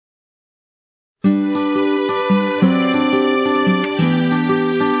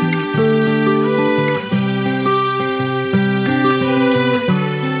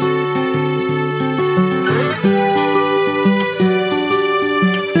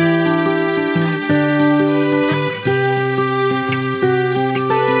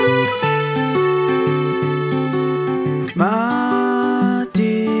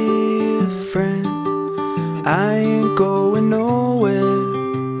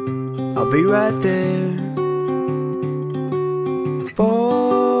I'll be right there.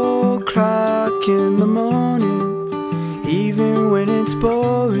 4 o'clock in the morning, even when it's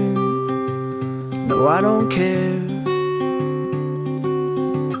boring. No, I don't care.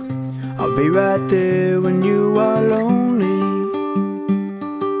 I'll be right there when you are lonely.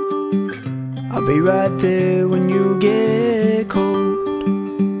 I'll be right there when you get cold.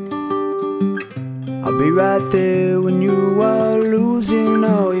 I'll be right there when you are losing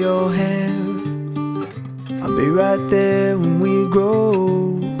all your hair. I'll be right there when we grow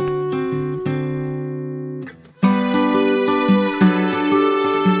old.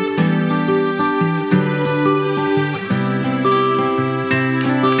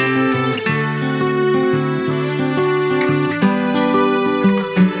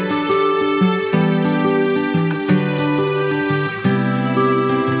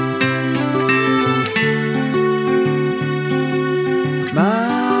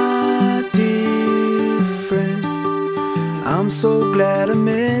 My dear friend, I'm so glad I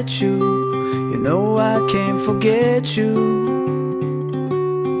met you. You know I can't forget you.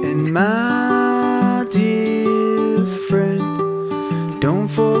 And my dear friend, don't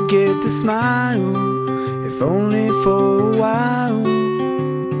forget to smile, if only for a while.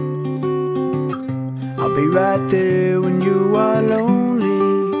 I'll be right there when you are lonely.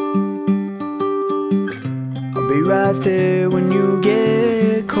 I'll be right there when you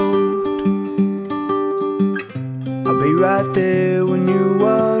get cold. I'll be right there when you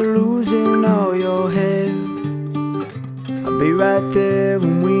are losing all your hair. I'll be right there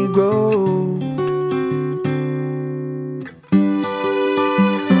when we grow old.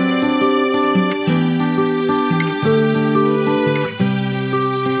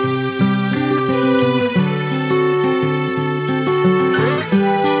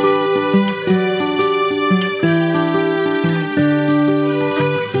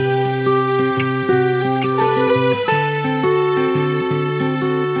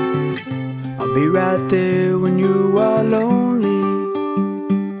 I'll be right there when you are lonely.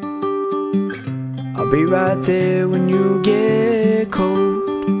 I'll be right there when you get cold.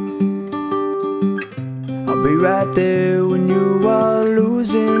 I'll be right there when you are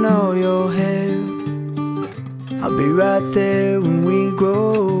losing all your hair. I'll be right there when we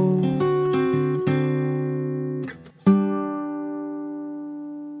grow old.